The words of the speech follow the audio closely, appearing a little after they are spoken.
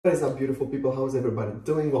What is up, beautiful people? How's everybody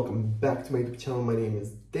doing? Welcome back to my YouTube channel. My name is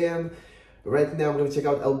Dan. Right now I'm going to check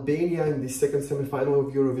out Albania in the second semi-final of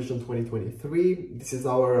Eurovision 2023. This is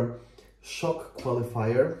our shock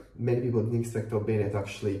qualifier. Many people didn't expect Albania to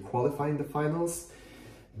actually qualify in the finals,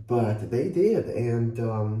 but they did, and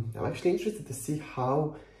I'm actually interested to see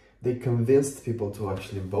how they convinced people to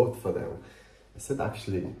actually vote for them. I said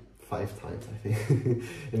actually 5 times, I think,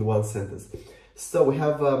 in one sentence. So we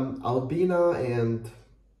have Albina and...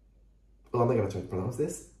 well, I'm not gonna try to pronounce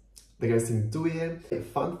this. They're gonna sing Duje.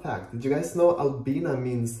 Fun fact, did you guys know Albina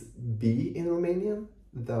means bee in Romanian?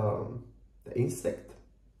 The insect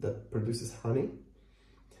that produces honey?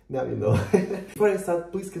 Now you know. Before I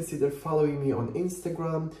start, please consider following me on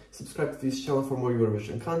Instagram, subscribe to this channel for more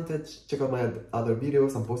Eurovision content, check out my other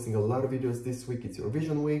videos. I'm posting a lot of videos this week. It's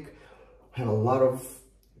Eurovision week. I have a lot of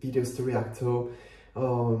videos to react to.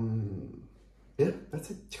 Yeah,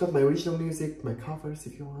 that's it. Check out my original music, my covers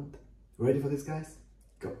if you want. Ready for this, guys?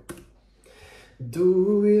 Go.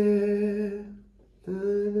 Duje, na,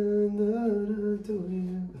 na, na, na,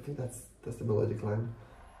 duje. I think that's the melodic line.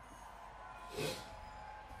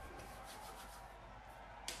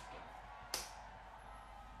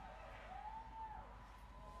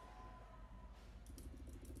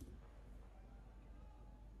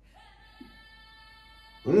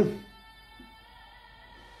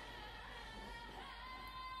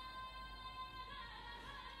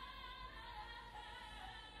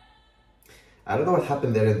 I don't know what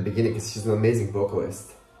happened there at the beginning because she's an amazing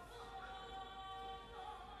vocalist.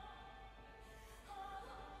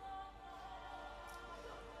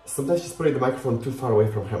 Sometimes she's putting the microphone too far away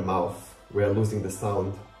from her mouth. We are losing the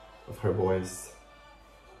sound of her voice.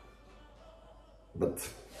 But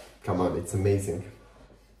come on, it's amazing.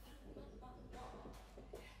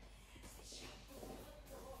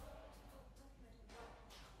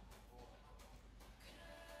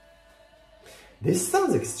 This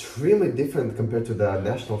sounds extremely different compared to the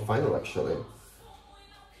national final, actually.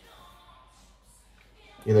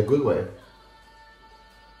 In a good way.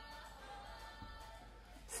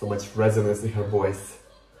 So much resonance in her voice.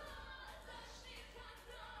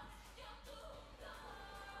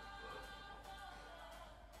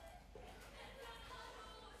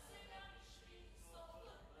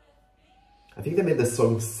 I think they made the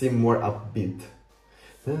song seem more upbeat.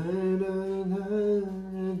 Na, na,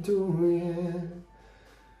 na, Duje.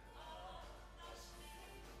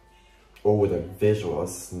 Oh, the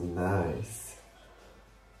visuals, nice.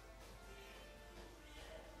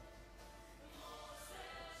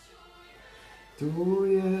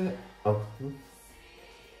 Duje. Oh.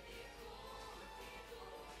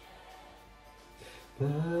 Na,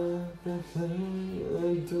 na, na,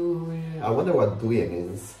 Duje. I wonder what Duje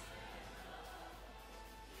means.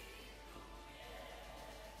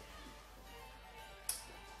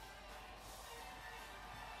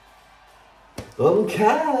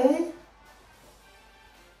 Okay.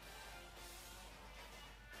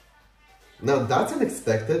 Now that's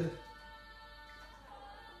unexpected.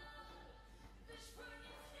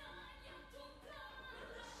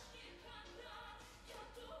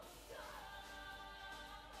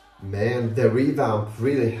 Man, the revamp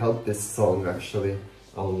really helped this song actually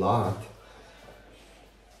a lot.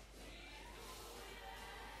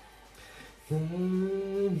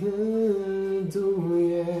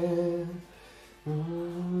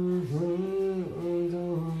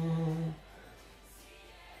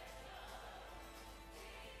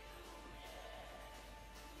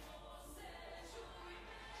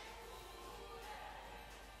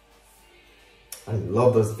 I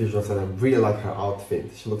love those visuals and I really like her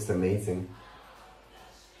outfit. She looks amazing.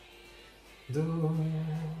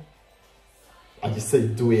 I just say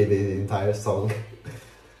Duje the entire song.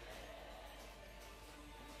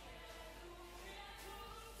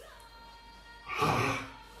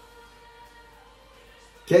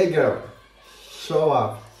 Okay, girl, show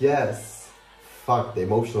up. Yes. Fuck the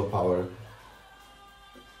emotional power.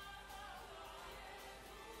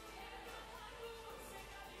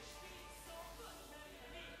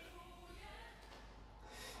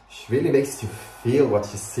 She really makes you feel what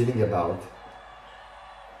she's singing about.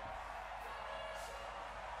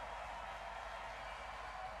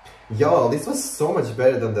 Yo, this was so much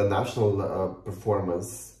better than the national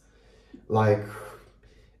performance. Like,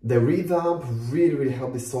 the revamp really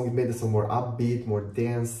helped this song. It made the song more upbeat, more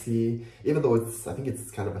dancey. Even though I think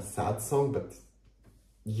it's kind of a sad song, but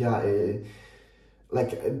yeah,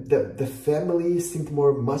 like the family seemed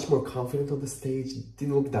much more confident on the stage. It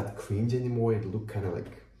didn't look that cringe anymore. It looked kind of like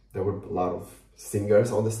there were a lot of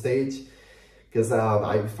singers on the stage. Because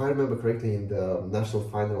if I remember correctly, in the national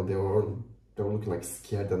final, there they were looking like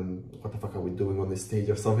scared and what the fuck are we doing on the stage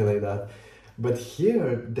or something like that. But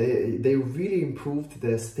here, they really improved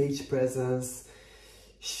the stage presence.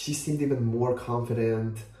 She seemed even more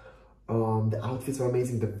confident. The outfits were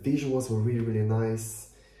amazing. The visuals were really, really nice.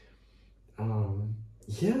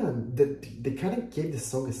 Yeah, they kind of gave the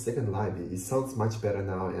song a second life. It sounds much better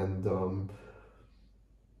now, and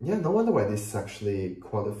yeah, no wonder why this actually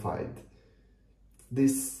qualified.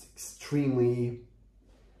 This extremely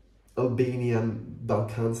Albanian,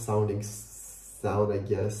 Balkan sounding sound, I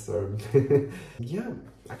guess, or yeah,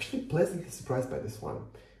 actually pleasantly surprised by this one.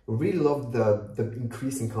 Really loved the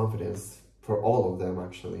increase in confidence for all of them,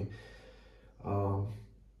 actually.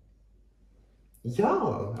 Yeah,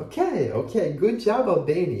 okay, good job,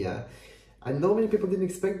 Albania. I know many people didn't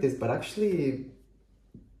expect this, but actually,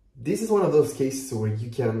 this is one of those cases where you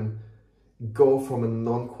can go from a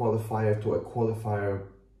non-qualifier to a qualifier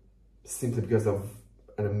simply because of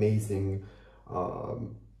an amazing, oh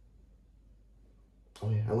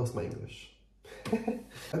yeah, I lost my English.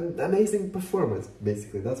 An amazing performance,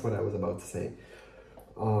 basically, that's what I was about to say.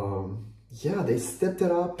 Yeah, they stepped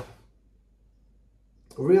it up.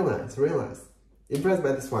 Real nice, real nice. Impressed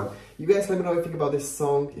by this one. You guys let me know what you think about this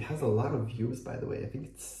song. It has a lot of views, by the way. I think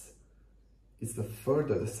it's the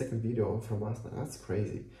third or the second video from last night. That's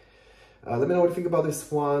crazy. Let me know what you think about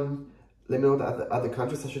this one. Let me know the other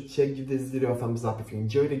countries I should check. Give this video a thumbs up if you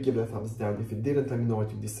enjoyed it. Give it a thumbs down if you didn't. Let me know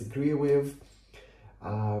what you disagree with.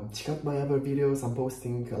 Check out my other videos. I'm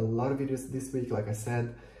posting a lot of videos this week, like I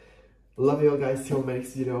said. Love you all, guys. See you on my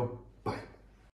next video.